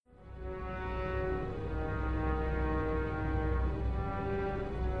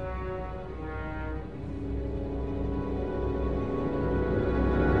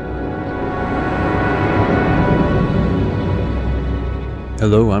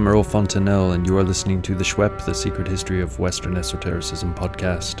Hello, I'm Earl Fontanelle, and you are listening to The Schwepp, the Secret History of Western Esotericism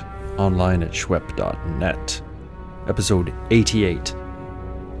podcast, online at schwepp.net. Episode 88,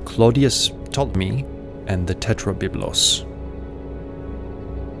 Claudius Ptolemy and the Tetrabiblos.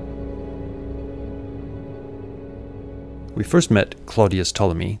 We first met Claudius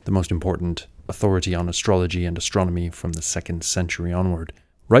Ptolemy, the most important authority on astrology and astronomy from the 2nd century onward,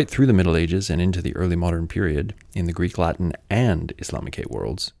 right through the Middle Ages and into the early modern period in the Greek, Latin, and Islamicate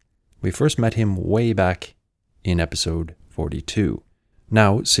worlds. We first met him way back in episode 42.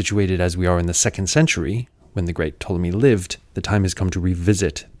 Now, situated as we are in the 2nd century, when the great Ptolemy lived, the time has come to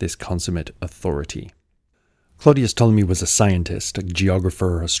revisit this consummate authority. Claudius Ptolemy was a scientist, a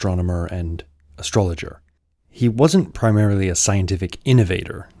geographer, astronomer, and astrologer. He wasn't primarily a scientific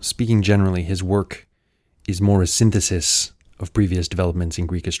innovator. Speaking generally, his work is more a synthesis of previous developments in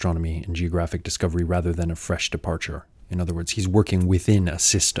Greek astronomy and geographic discovery rather than a fresh departure. In other words, he's working within a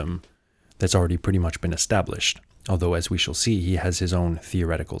system that's already pretty much been established, although as we shall see, he has his own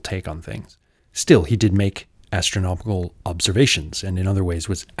theoretical take on things. Still, he did make astronomical observations and in other ways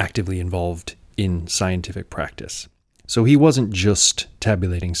was actively involved in scientific practice. So he wasn't just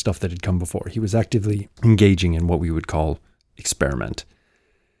tabulating stuff that had come before. He was actively engaging in what we would call experiment.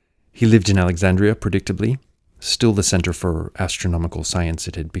 He lived in Alexandria, predictably, still the center for astronomical science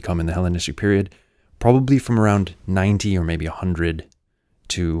it had become in the Hellenistic period, probably from around 90 or maybe 100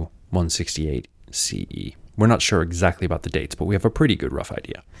 to 168 CE. We're not sure exactly about the dates, but we have a pretty good rough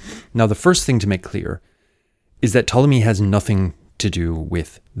idea. Now, the first thing to make clear is that Ptolemy has nothing to do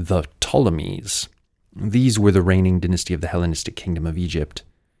with the Ptolemies. These were the reigning dynasty of the Hellenistic kingdom of Egypt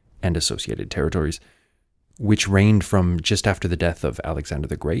and associated territories, which reigned from just after the death of Alexander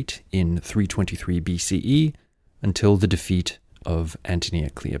the Great in 323 BCE until the defeat of Antonia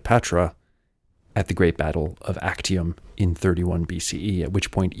Cleopatra at the Great Battle of Actium in 31 BCE, at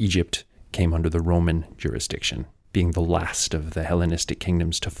which point Egypt came under the Roman jurisdiction, being the last of the Hellenistic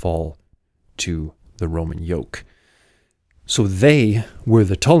kingdoms to fall to the Roman yoke. So they were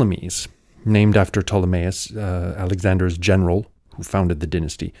the Ptolemies, named after Ptolemaeus, Alexander's general who founded the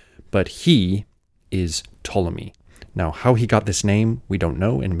dynasty, but he is Ptolemy. Now, how he got this name, we don't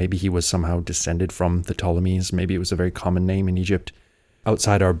know, and maybe he was somehow descended from the Ptolemies. Maybe it was a very common name in Egypt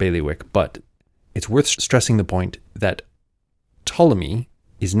outside our bailiwick, but it's worth stressing the point that Ptolemy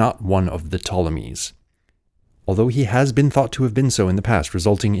is not one of the Ptolemies, although he has been thought to have been so in the past,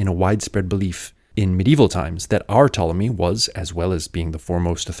 resulting in a widespread belief in medieval times that our Ptolemy was, as well as being the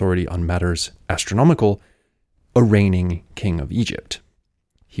foremost authority on matters astronomical, a reigning king of Egypt.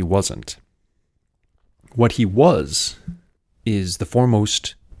 He wasn't. What he was is the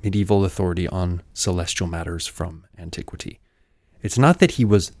foremost medieval authority on celestial matters from antiquity. It's not that he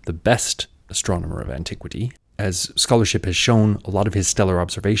was the best astronomer of antiquity. As scholarship has shown, a lot of his stellar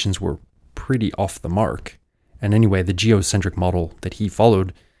observations were pretty off the mark. And anyway, the geocentric model that he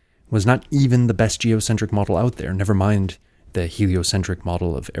followed was not even the best geocentric model out there, never mind the heliocentric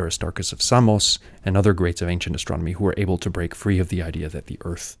model of Aristarchus of Samos and other greats of ancient astronomy who were able to break free of the idea that the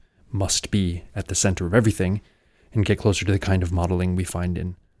Earth must be at the center of everything and get closer to the kind of modeling we find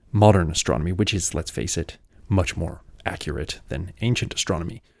in modern astronomy, which is, let's face it, much more accurate than ancient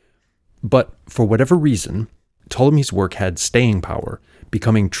astronomy. But for whatever reason, Ptolemy's work had staying power,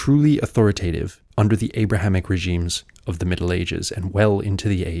 becoming truly authoritative under the Abrahamic regimes of the Middle Ages and well into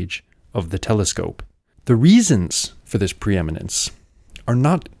the age of the telescope. The reasons for this preeminence are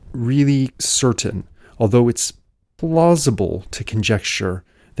not really certain, although it's plausible to conjecture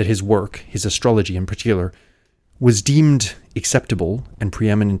that his work, his astrology in particular, was deemed acceptable and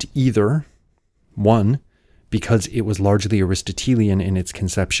preeminent either, one, because it was largely Aristotelian in its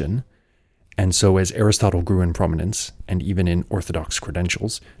conception, and so as Aristotle grew in prominence, and even in orthodox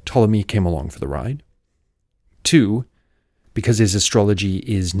credentials, Ptolemy came along for the ride. Two, because his astrology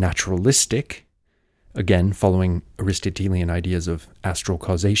is naturalistic, again following Aristotelian ideas of astral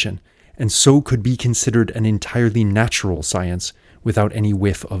causation, and so could be considered an entirely natural science without any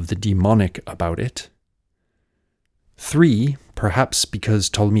whiff of the demonic about it. Three, perhaps because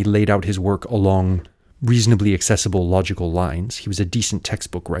Ptolemy laid out his work along reasonably accessible logical lines. He was a decent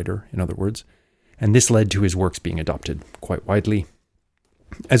textbook writer, in other words, and this led to his works being adopted quite widely.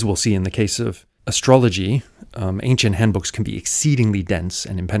 As we'll see in the case of astrology, ancient handbooks can be exceedingly dense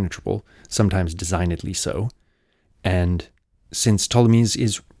and impenetrable, sometimes designedly so, and since Ptolemy's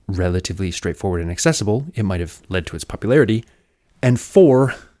is relatively straightforward and accessible, it might have led to its popularity. And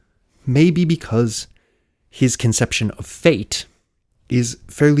four, maybe because his conception of fate is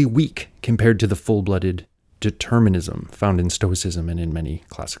fairly weak compared to the full-blooded determinism found in Stoicism and in many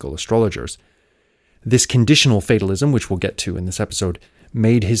classical astrologers. This conditional fatalism, which we'll get to in this episode,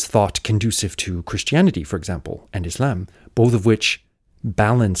 made his thought conducive to Christianity, for example, and Islam, both of which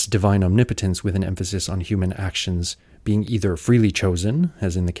balance divine omnipotence with an emphasis on human actions being either freely chosen,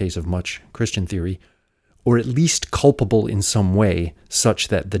 as in the case of much Christian theory, or at least culpable in some way, such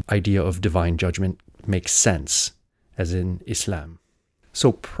that the idea of divine judgment makes sense, as in Islam.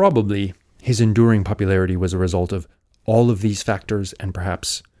 So probably his enduring popularity was a result of all of these factors, and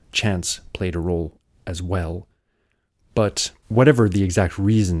perhaps chance played a role as well. But whatever the exact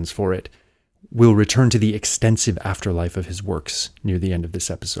reasons for it, we'll return to the extensive afterlife of his works near the end of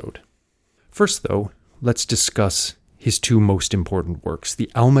this episode. First, though, let's discuss his two most important works, the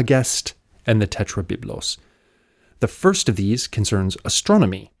Almagest and the Tetrabiblos. The first of these concerns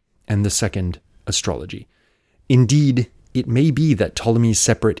astronomy, and the second, astrology. Indeed, it may be that Ptolemy's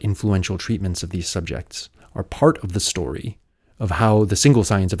separate influential treatments of these subjects are part of the story of how the single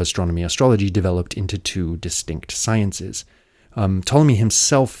science of astronomy, astrology, developed into two distinct sciences. Ptolemy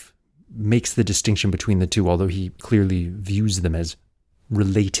himself makes the distinction between the two, although he clearly views them as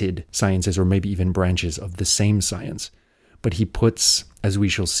related sciences, or maybe even branches of the same science. But he puts, as we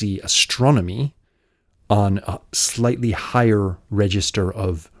shall see, astronomy on a slightly higher register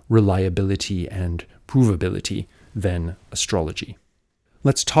of reliability and provability than astrology.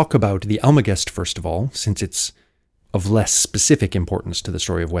 Let's talk about the Almagest first of all, since it's of less specific importance to the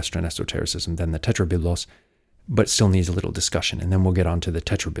story of Western esotericism than the Tetrabiblos, but still needs a little discussion, and then we'll get on to the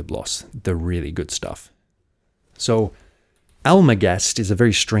Tetrabiblos, the really good stuff. So, Almagest is a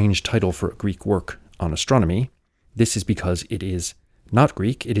very strange title for a Greek work on astronomy. This is because it is not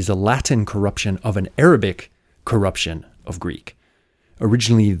Greek, it is a Latin corruption of an Arabic corruption of Greek.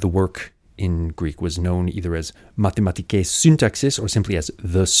 Originally, the work in Greek was known either as Mathematike Syntaxis or simply as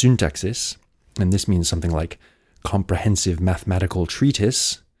the Syntaxis, and this means something like comprehensive mathematical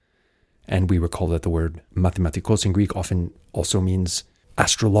treatise, and we recall that the word mathematikos in Greek often also means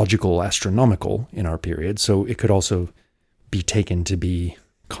astrological, astronomical in our period, so it could also be taken to be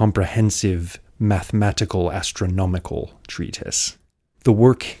comprehensive mathematical astronomical treatise. The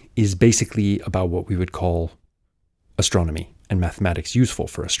work is basically about what we would call astronomy and mathematics useful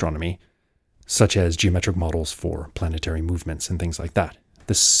for astronomy, such as geometric models for planetary movements and things like that.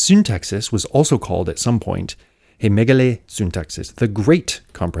 The Syntaxis was also called at some point a Megale Syntaxis, the Great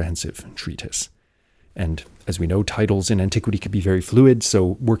Comprehensive Treatise. And as we know, titles in antiquity could be very fluid,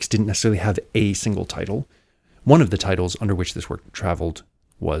 so works didn't necessarily have a single title. One of the titles under which this work traveled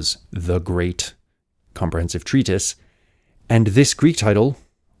was the Great Comprehensive Treatise, and this Greek title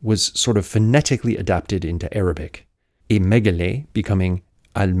was sort of phonetically adapted into Arabic, a Megale becoming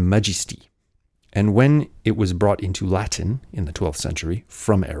Al-Magisti. And when it was brought into Latin in the 12th century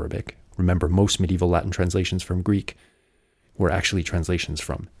from Arabic, remember most medieval Latin translations from Greek were actually translations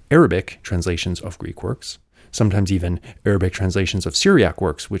from Arabic translations of Greek works, sometimes even Arabic translations of Syriac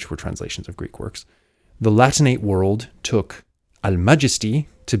works, which were translations of Greek works. The Latinate world took Al-Majesty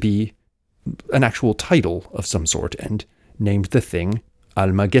to be an actual title of some sort and named the thing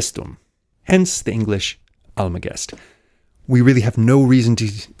Almagestum, hence the English Almagest. We really have no reason to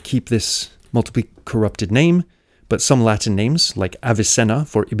keep this multiply corrupted name, but some Latin names, like Avicenna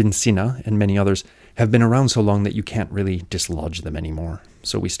for Ibn Sina and many others, have been around so long that you can't really dislodge them anymore,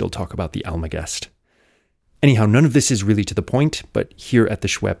 so we still talk about the Almagest. Anyhow, none of this is really to the point, but here at the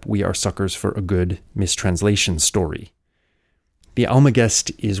Schwepp, we are suckers for a good mistranslation story. The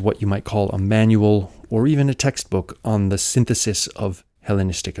Almagest is what you might call a manual or even a textbook on the synthesis of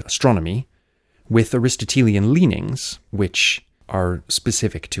Hellenistic astronomy, with Aristotelian leanings, which are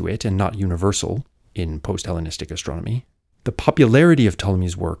specific to it and not universal in post-Hellenistic astronomy. The popularity of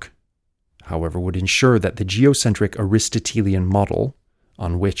Ptolemy's work, however, would ensure that the geocentric Aristotelian model,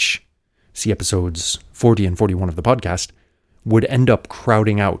 on which, see episodes 40 and 41 of the podcast, would end up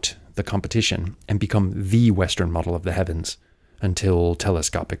crowding out the competition and become the Western model of the heavens, until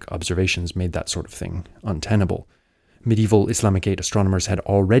telescopic observations made that sort of thing untenable. Medieval Islamicate astronomers had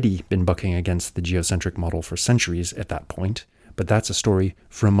already been bucking against the geocentric model for centuries at that point, but that's a story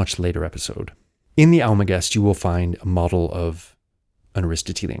for a much later episode. In the Almagest, you will find a model of an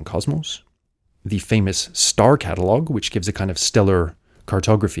Aristotelian cosmos, the famous star catalog, which gives a kind of stellar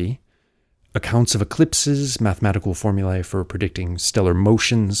cartography, accounts of eclipses, mathematical formulae for predicting stellar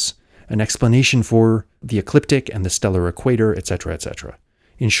motions, an explanation for the ecliptic and the stellar equator, etc., etc.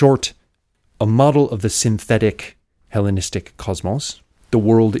 In short, a model of the synthetic Hellenistic cosmos, the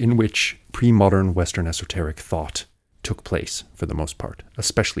world in which pre-modern Western esoteric thought took place for the most part,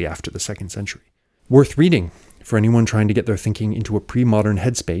 especially after the 2nd century. Worth reading for anyone trying to get their thinking into a pre-modern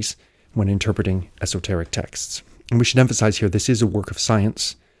headspace when interpreting esoteric texts. And we should emphasize here, this is a work of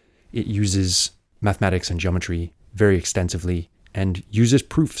science. It uses mathematics and geometry very extensively, and uses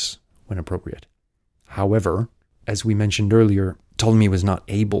proofs when appropriate. However, as we mentioned earlier, Ptolemy was not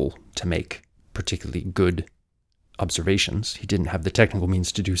able to make particularly good observations. He didn't have the technical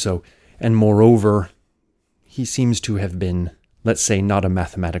means to do so, and moreover, he seems to have been, let's say, not a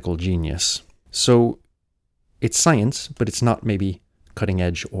mathematical genius. So it's science, but it's not maybe cutting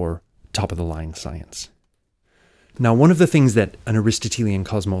edge or top-of-the-line science. Now, one of the things that an Aristotelian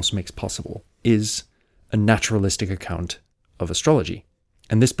cosmos makes possible is a naturalistic account of astrology.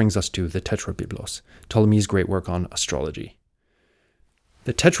 And this brings us to the Tetrabiblos, Ptolemy's great work on astrology.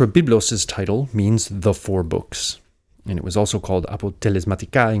 The Tetrabiblos' title means the four books, and it was also called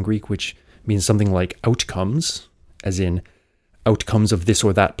Αποτελεσματικά in Greek, which means something like outcomes, as in outcomes of this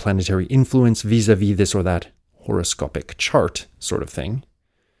or that planetary influence vis-a-vis this or that horoscopic chart sort of thing.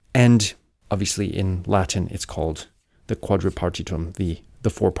 And obviously in Latin it's called the Quadripartitum, the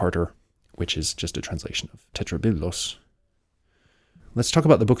four-parter, which is just a translation of Tetrabiblos. Let's talk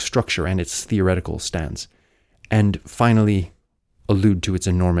about the book's structure and its theoretical stance, and finally allude to its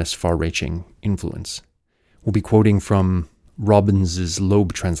enormous far-reaching influence. We'll be quoting from Robbins'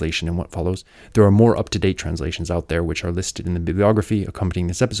 Loeb translation in what follows. There are more up-to-date translations out there which are listed in the bibliography accompanying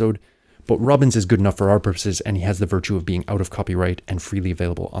this episode, but Robbins is good enough for our purposes, and he has the virtue of being out of copyright and freely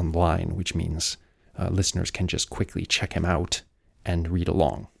available online, which means listeners can just quickly check him out and read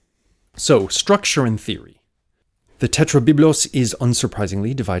along. So, structure and theory. The Tetrabiblos is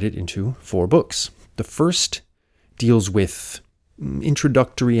unsurprisingly divided into four books. The first deals with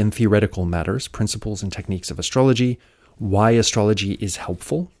introductory and theoretical matters, principles and techniques of astrology, why astrology is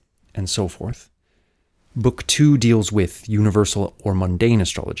helpful, and so forth. Book 2 deals with universal or mundane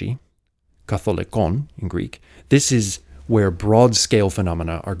astrology, katholikon in Greek. This is where broad-scale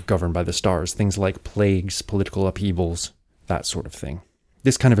phenomena are governed by the stars, things like plagues, political upheavals, that sort of thing.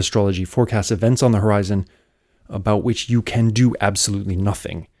 This kind of astrology forecasts events on the horizon about which you can do absolutely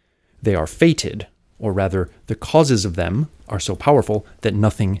nothing. They are fated, or rather, the causes of them are so powerful that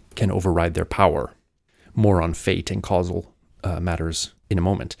nothing can override their power. More on fate and causal matters in a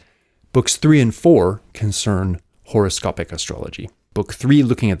moment. Books 3 and 4 concern horoscopic astrology. Book 3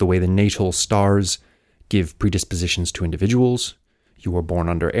 looking at the way the natal stars give predispositions to individuals. You were born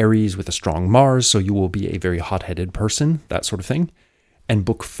under Aries with a strong Mars, so you will be a very hot-headed person, that sort of thing. And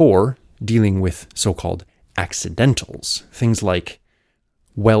Book 4 dealing with so-called accidentals, things like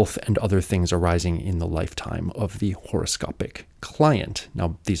wealth and other things arising in the lifetime of the horoscopic client.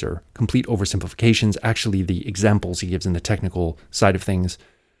 Now, these are complete oversimplifications. Actually, the examples he gives in the technical side of things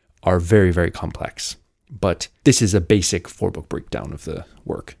are very, very complex. But this is a basic four-book breakdown of the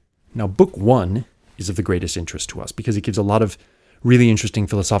work. Now, Book 1 is of the greatest interest to us because it gives a lot of really interesting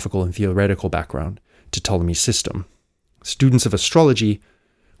philosophical and theoretical background to Ptolemy's system. Students of astrology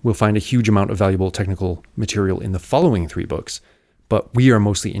will find a huge amount of valuable technical material in the following 3 books, but we are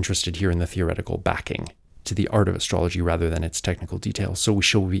mostly interested here in the theoretical backing to the art of astrology rather than its technical details, so we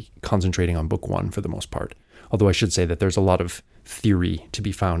shall be concentrating on Book 1 for the most part, although I should say that there's a lot of theory to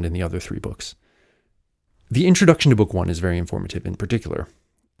be found in the other 3 books. The introduction to Book 1 is very informative in particular.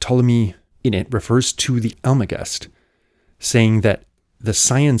 Ptolemy, in it, refers to the Almagest, saying that the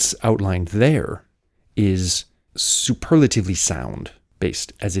science outlined there is superlatively sound,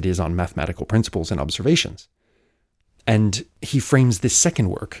 based as it is on mathematical principles and observations. And he frames this second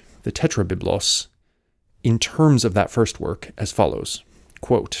work, the Tetrabiblos, in terms of that first work as follows,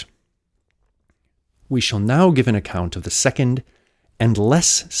 quote, "We shall now give an account of the second and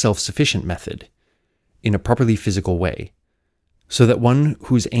less self-sufficient method in a properly physical way, so that one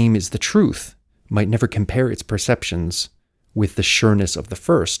whose aim is the truth might never compare its perceptions with the sureness of the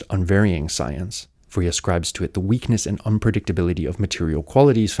first unvarying science, for he ascribes to it the weakness and unpredictability of material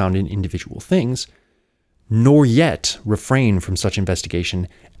qualities found in individual things, nor yet refrain from such investigation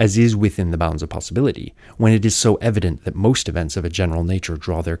as is within the bounds of possibility, when it is so evident that most events of a general nature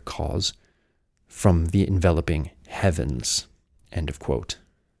draw their cause from the enveloping heavens." End of quote.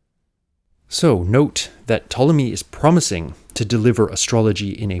 So note that Ptolemy is promising to deliver astrology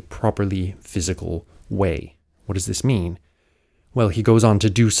in a properly physical way. What does this mean? Well, he goes on to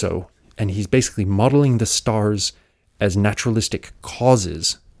do so, and he's basically modeling the stars as naturalistic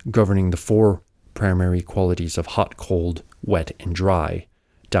causes governing the 4 primary qualities of hot, cold, wet, and dry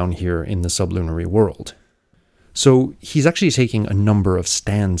down here in the sublunary world. So he's actually taking a number of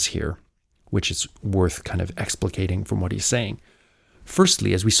stands here, which is worth kind of explicating from what he's saying.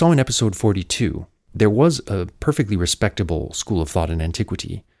 Firstly, as we saw in episode 42, there was a perfectly respectable school of thought in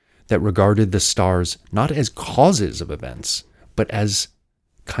antiquity that regarded the stars not as causes of events, but as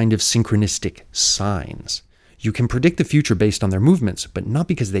kind of synchronistic signs. You can predict the future based on their movements, but not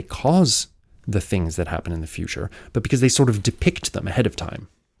because they cause the things that happen in the future, but because they sort of depict them ahead of time.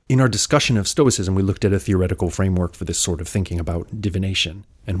 In our discussion of Stoicism, we looked at a theoretical framework for this sort of thinking about divination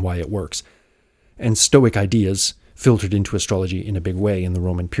and why it works. And Stoic ideas filtered into astrology in a big way in the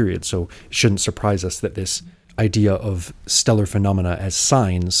Roman period, so it shouldn't surprise us that this idea of stellar phenomena as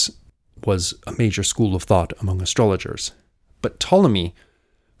signs was a major school of thought among astrologers. But Ptolemy,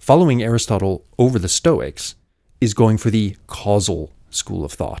 following Aristotle over the Stoics, is going for the causal school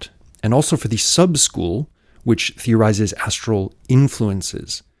of thought, and also for the sub-school, which theorizes astral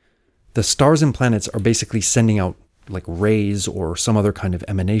influences. The stars and planets are basically sending out like rays or some other kind of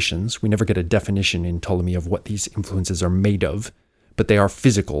emanations. We never get a definition in Ptolemy of what these influences are made of, but they are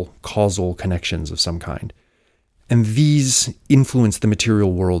physical, causal connections of some kind. And these influence the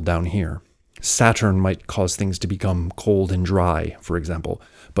material world down here. Saturn might cause things to become cold and dry, for example,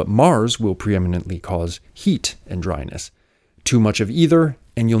 but Mars will preeminently cause heat and dryness. Too much of either,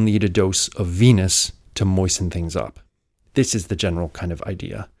 and you'll need a dose of Venus to moisten things up. This is the general kind of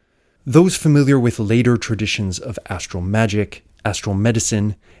idea. Those familiar with later traditions of astral magic, astral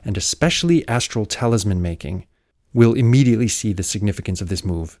medicine, and especially astral talisman making will immediately see the significance of this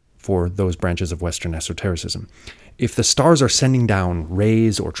move for those branches of Western esotericism. If the stars are sending down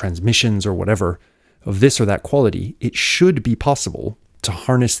rays or transmissions or whatever of this or that quality, it should be possible to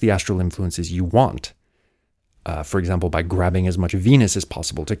harness the astral influences you want. For example, by grabbing as much Venus as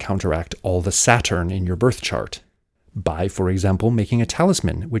possible to counteract all the Saturn in your birth chart. By, for example, making a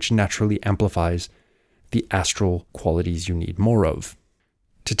talisman, which naturally amplifies the astral qualities you need more of.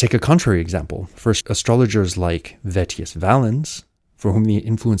 To take a contrary example, for astrologers like Vettius Valens, for whom the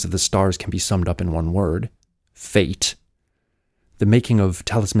influence of the stars can be summed up in one word, fate, the making of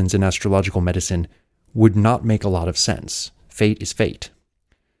talismans in astrological medicine would not make a lot of sense. Fate is fate.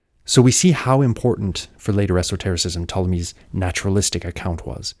 So we see how important for later esotericism Ptolemy's naturalistic account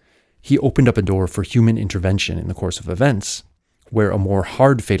was. He opened up a door for human intervention in the course of events, where a more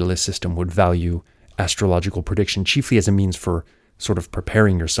hard fatalist system would value astrological prediction chiefly as a means for sort of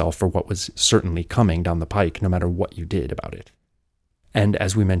preparing yourself for what was certainly coming down the pike, no matter what you did about it. And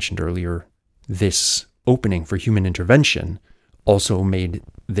as we mentioned earlier, this opening for human intervention also made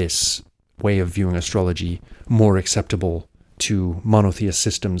this way of viewing astrology more acceptable to monotheist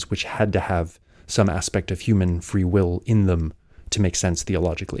systems which had to have some aspect of human free will in them to make sense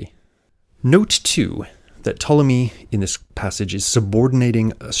theologically. Note, too, that Ptolemy in this passage is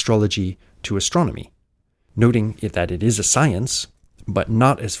subordinating astrology to astronomy, noting that it is a science, but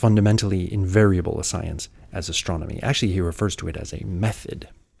not as fundamentally invariable a science as astronomy. Actually, he refers to it as a method.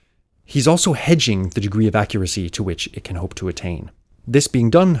 He's also hedging the degree of accuracy to which it can hope to attain. This being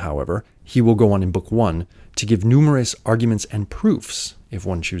done, however, he will go on in Book 1 to give numerous arguments and proofs, if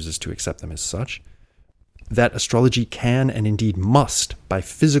one chooses to accept them as such, that astrology can and indeed must, by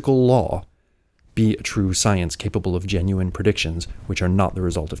physical law, be a true science capable of genuine predictions which are not the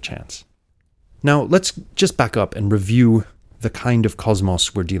result of chance. Now, let's just back up and review the kind of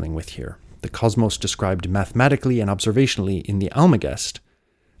cosmos we're dealing with here. The cosmos described mathematically and observationally in the Almagest,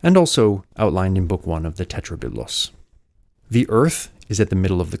 and also outlined in Book 1 of the Tetrabiblos. The Earth is at the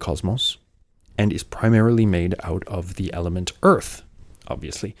middle of the cosmos, and is primarily made out of the element Earth,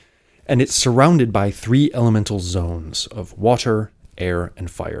 obviously. And it's surrounded by 3 elemental zones of water, air, and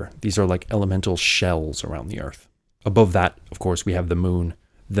fire. These are like elemental shells around the Earth. Above that, of course, we have the moon,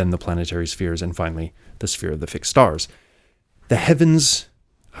 then the planetary spheres, and finally, the sphere of the fixed stars. The heavens,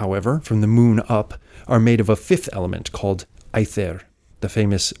 however, from the moon up, are made of a 5th element called Aether, the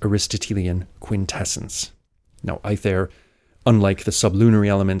famous Aristotelian quintessence. Now, Aether, unlike the sublunary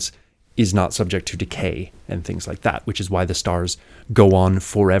elements, is not subject to decay and things like that, which is why the stars go on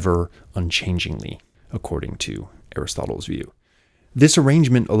forever unchangingly, according to Aristotle's view. This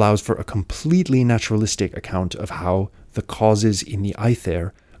arrangement allows for a completely naturalistic account of how the causes in the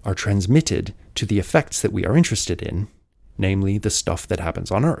Aether are transmitted to the effects that we are interested in, namely the stuff that happens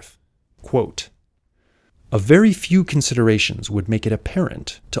on Earth. Quote, "A very few considerations would make it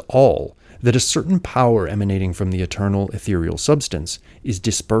apparent to all that a certain power emanating from the eternal ethereal substance is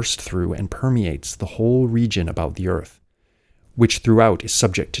dispersed through and permeates the whole region about the Earth, which throughout is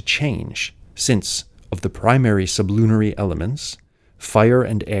subject to change, since of the primary sublunary elements, fire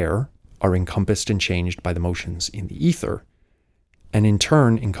and air are encompassed and changed by the motions in the ether, and in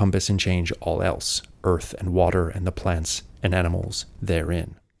turn encompass and change all else, earth and water and the plants and animals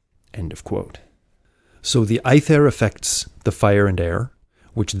therein." End of quote. So the Aether affects the fire and air,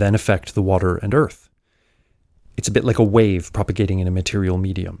 which then affect the water and earth. It's a bit like a wave propagating in a material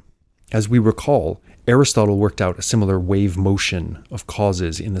medium. As we recall, Aristotle worked out a similar wave motion of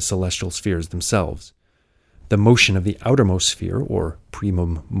causes in the celestial spheres themselves. The motion of the outermost sphere, or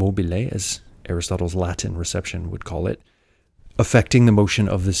primum mobile as Aristotle's Latin reception would call it, affecting the motion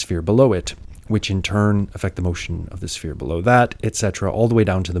of the sphere below it, which in turn affect the motion of the sphere below that, etc., all the way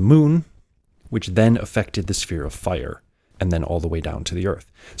down to the moon, which then affected the sphere of fire, and then all the way down to the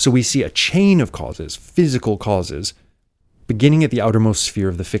earth. So we see a chain of causes, physical causes, beginning at the outermost sphere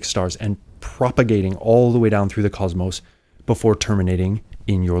of the fixed stars and propagating all the way down through the cosmos before terminating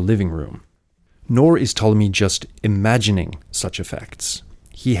in your living room. Nor is Ptolemy just imagining such effects.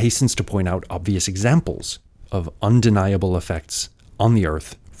 He hastens to point out obvious examples of undeniable effects on the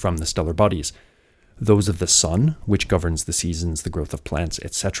earth from the stellar bodies. Those of the sun, which governs the seasons, the growth of plants,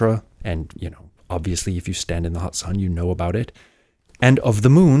 etc. And, obviously if you stand in the hot sun, you know about it. And of the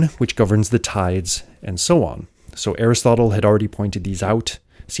moon, which governs the tides, and so on. So Aristotle had already pointed these out.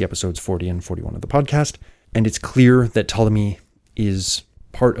 See episodes 40 and 41 of the podcast. And it's clear that Ptolemy is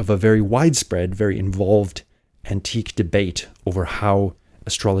part of a very widespread, very involved antique debate over how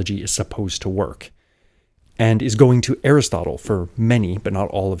astrology is supposed to work, and is going to Aristotle for many, but not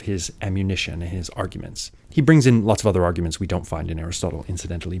all of his ammunition and his arguments. He brings in lots of other arguments we don't find in Aristotle,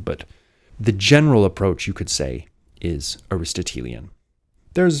 incidentally, but the general approach, you could say, is Aristotelian.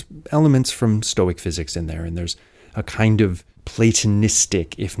 There's elements from Stoic physics in there, and there's a kind of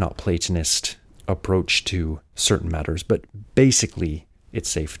Platonistic, if not Platonist, approach to certain matters, but basically it's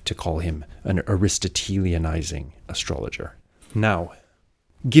safe to call him an Aristotelianizing astrologer. Now,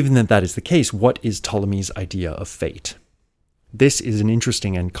 given that that is the case, what is Ptolemy's idea of fate? This is an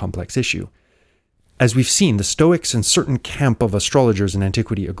interesting and complex issue. As we've seen, the Stoics and certain camp of astrologers in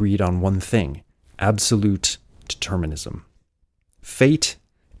antiquity agreed on one thing: absolute determinism. Fate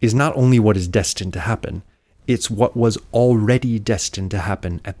is not only what is destined to happen, it's what was already destined to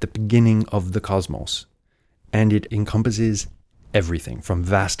happen at the beginning of the cosmos. And it encompasses everything from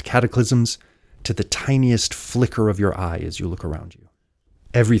vast cataclysms to the tiniest flicker of your eye as you look around you.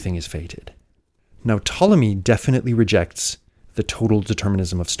 Everything is fated. Now, Ptolemy definitely rejects the total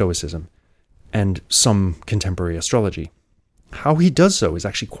determinism of Stoicism and some contemporary astrology. How he does so is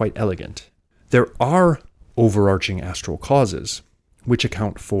actually quite elegant. There are overarching astral causes which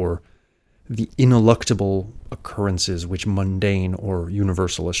account for the ineluctable occurrences which mundane or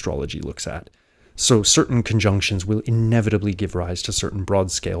universal astrology looks at. So certain conjunctions will inevitably give rise to certain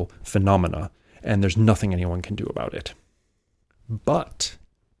broad-scale phenomena, and there's nothing anyone can do about it. But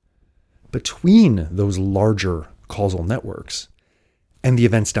between those larger causal networks and the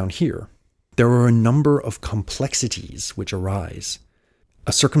events down here, there are a number of complexities which arise,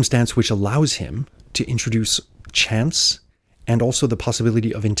 a circumstance which allows him to introduce chance and also the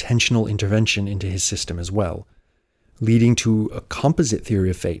possibility of intentional intervention into his system as well, leading to a composite theory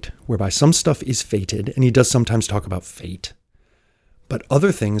of fate, whereby some stuff is fated, and he does sometimes talk about fate, but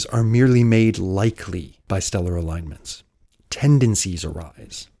other things are merely made likely by stellar alignments. Tendencies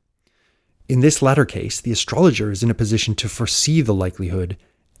arise. In this latter case, the astrologer is in a position to foresee the likelihood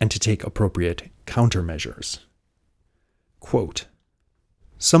and to take appropriate countermeasures. Quote,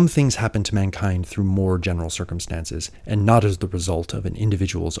 "Some things happen to mankind through more general circumstances, and not as the result of an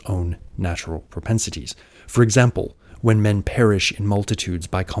individual's own natural propensities. For example, when men perish in multitudes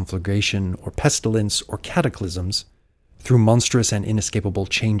by conflagration or pestilence or cataclysms, through monstrous and inescapable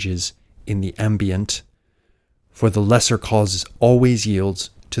changes in the ambient, for the lesser cause always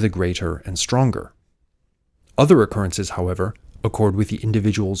yields to the greater and stronger. Other occurrences, however, accord with the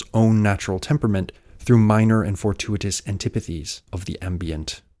individual's own natural temperament through minor and fortuitous antipathies of the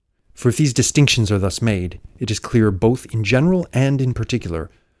ambient. For if these distinctions are thus made, it is clear both in general and in particular,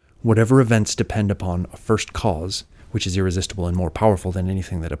 whatever events depend upon a first cause, which is irresistible and more powerful than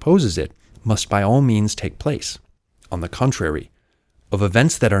anything that opposes it, must by all means take place. On the contrary, of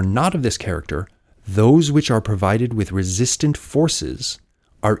events that are not of this character, those which are provided with resistant forces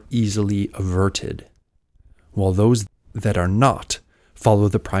are easily averted, while those that are not follow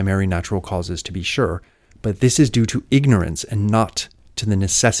the primary natural causes, to be sure, but this is due to ignorance and not to the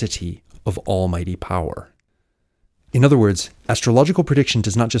necessity of almighty power." In other words, astrological prediction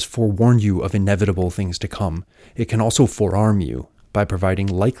does not just forewarn you of inevitable things to come, it can also forearm you by providing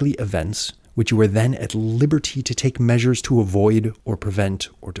likely events which you are then at liberty to take measures to avoid or prevent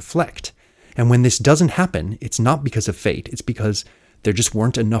or deflect. And when this doesn't happen, it's not because of fate, it's because there just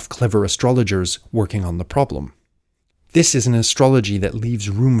weren't enough clever astrologers working on the problem. This is an astrology that leaves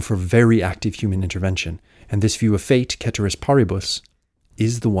room for very active human intervention, and this view of fate, ceteris paribus,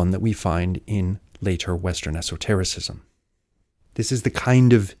 is the one that we find in later Western esotericism. This is the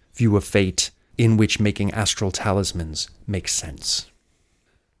kind of view of fate in which making astral talismans makes sense.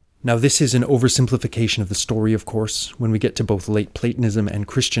 Now, this is an oversimplification of the story, of course. When we get to both late Platonism and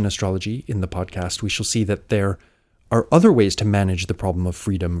Christian astrology in the podcast, we shall see that there are other ways to manage the problem of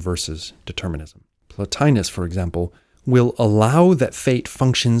freedom versus determinism. Plotinus, for example, will allow that fate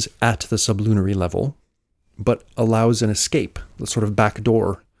functions at the sublunary level, but allows an escape, the sort of back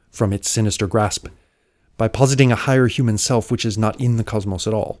door from its sinister grasp, by positing a higher human self which is not in the cosmos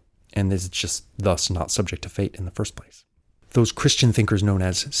at all, and is just thus not subject to fate in the first place. Those Christian thinkers known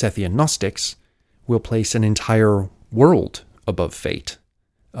as Sethian Gnostics will place an entire world above fate,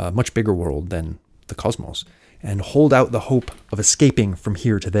 a much bigger world than the cosmos, and hold out the hope of escaping from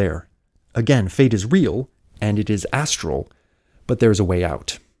here to there. Again, fate is real, and it is astral, but there is a way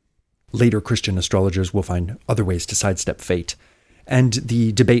out. Later Christian astrologers will find other ways to sidestep fate, and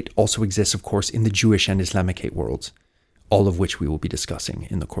the debate also exists, of course, in the Jewish and Islamicate worlds, all of which we will be discussing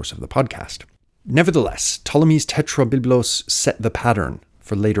in the course of the podcast. Nevertheless, Ptolemy's Tetrabiblos set the pattern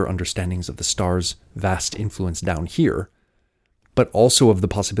for later understandings of the star's vast influence down here, but also of the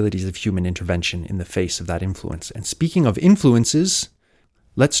possibilities of human intervention in the face of that influence. And speaking of influences,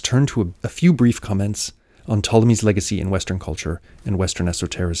 let's turn to a few brief comments on Ptolemy's legacy in Western culture and Western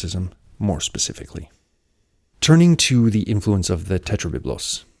esotericism more specifically. Turning to the influence of the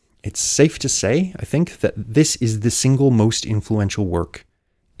Tetrabiblos, it's safe to say, I think, that this is the single most influential work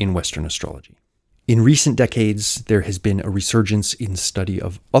in Western astrology. In recent decades, there has been a resurgence in study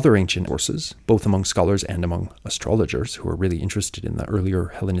of other ancient sources, both among scholars and among astrologers who are really interested in the earlier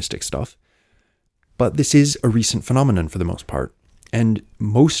Hellenistic stuff. But this is a recent phenomenon for the most part, and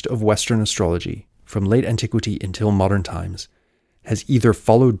most of Western astrology, from late antiquity until modern times, has either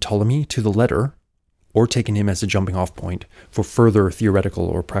followed Ptolemy to the letter or taken him as a jumping-off point for further theoretical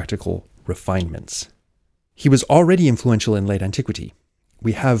or practical refinements. He was already influential in late antiquity.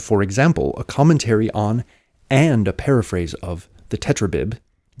 We have, for example, a commentary on and a paraphrase of the Tetrabib,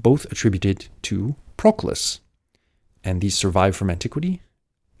 both attributed to Proclus. And these survive from antiquity,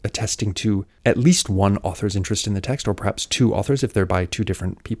 attesting to at least one author's interest in the text, or perhaps two authors if they're by two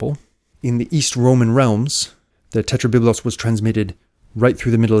different people. In the East Roman realms, the Tetrabiblos was transmitted right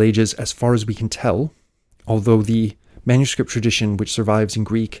through the Middle Ages as far as we can tell, although the manuscript tradition which survives in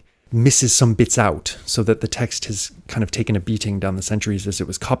Greek misses some bits out, so that the text has kind of taken a beating down the centuries as it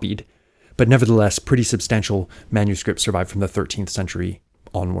was copied. But nevertheless, pretty substantial manuscripts survive from the 13th century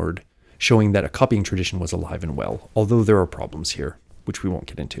onward, showing that a copying tradition was alive and well, although there are problems here, which we won't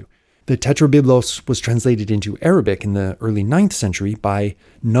get into. The Tetrabiblos was translated into Arabic in the early 9th century by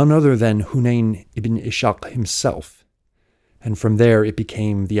none other than Hunayn ibn Ishaq himself. And from there, it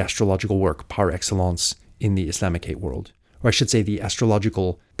became the astrological work par excellence in the Islamicate world. Or I should say the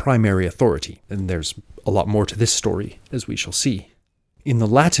astrological primary authority. And there's a lot more to this story, as we shall see. In the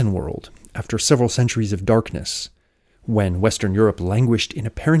Latin world, after several centuries of darkness, when Western Europe languished in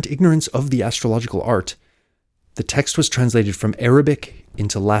apparent ignorance of the astrological art, the text was translated from Arabic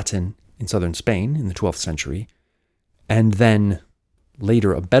into Latin in southern Spain in the 12th century, and then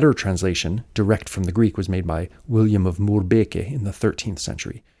later a better translation, direct from the Greek, was made by William of Moerbeke in the 13th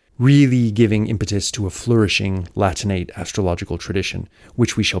century, really giving impetus to a flourishing Latinate astrological tradition,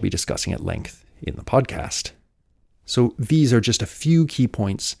 which we shall be discussing at length in the podcast. So these are just a few key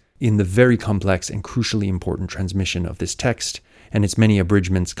points in the very complex and crucially important transmission of this text and its many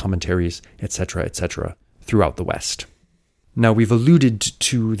abridgments, commentaries, etc., throughout the West. Now, we've alluded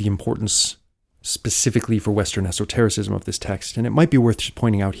to the importance specifically for Western esotericism of this text, and it might be worth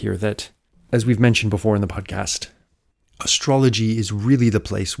pointing out here that, as we've mentioned before in the podcast, astrology is really the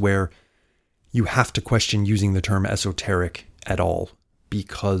place where you have to question using the term esoteric at all,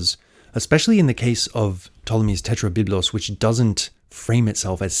 because, especially in the case of Ptolemy's Tetrabiblos, which doesn't frame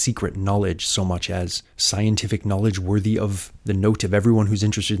itself as secret knowledge so much as scientific knowledge worthy of the note of everyone who's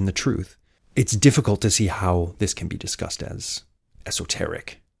interested in the truth, it's difficult to see how this can be discussed as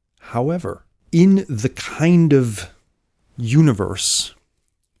esoteric. However, in the kind of universe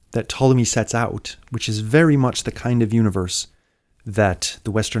that Ptolemy sets out, which is very much the kind of universe that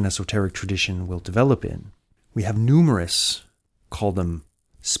the Western esoteric tradition will develop in, we have numerous, call them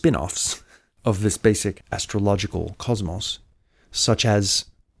spin-offs, of this basic astrological cosmos, such as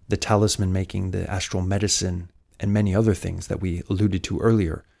the talisman making, the astral medicine, and many other things that we alluded to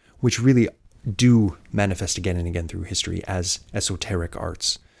earlier, which really do manifest again and again through history as esoteric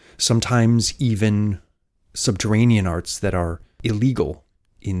arts. Sometimes even subterranean arts that are illegal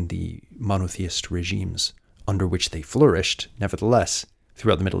in the monotheist regimes under which they flourished, nevertheless,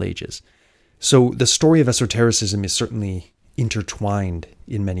 throughout the Middle Ages. So the story of esotericism is certainly intertwined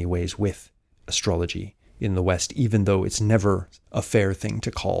in many ways with astrology in the West, even though it's never a fair thing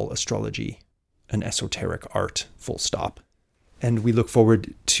to call astrology an esoteric art, full stop. And we look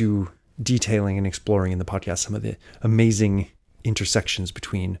forward to detailing and exploring in the podcast some of the amazing intersections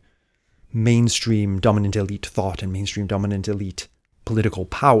between mainstream dominant elite thought and mainstream dominant elite political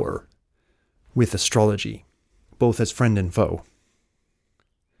power with astrology, both as friend and foe.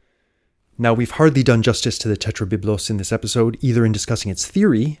 Now, we've hardly done justice to the Tetrabiblos in this episode, either in discussing its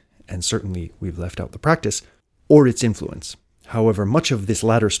theory, and certainly we've left out the practice, or its influence. However, much of this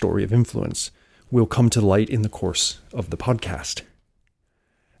latter story of influence will come to light in the course of the podcast.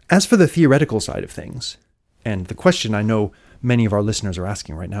 As for the theoretical side of things, and the question I know many of our listeners are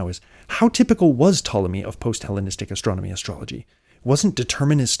asking right now is, how typical was Ptolemy of post-Hellenistic astronomy astrology? Wasn't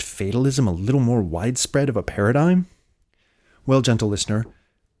determinist fatalism a little more widespread of a paradigm? Well, gentle listener,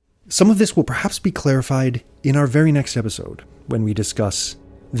 some of this will perhaps be clarified in our very next episode, when we discuss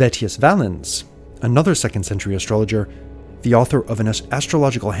Vettius Valens, another 2nd century astrologer, the author of an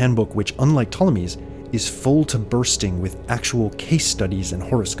astrological handbook which, unlike Ptolemy's, is full to bursting with actual case studies and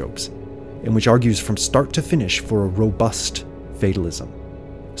horoscopes, and which argues from start to finish for a robust fatalism.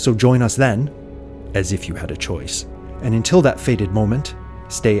 So join us then, as if you had a choice. And until that fated moment,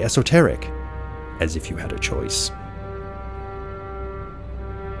 stay esoteric, as if you had a choice.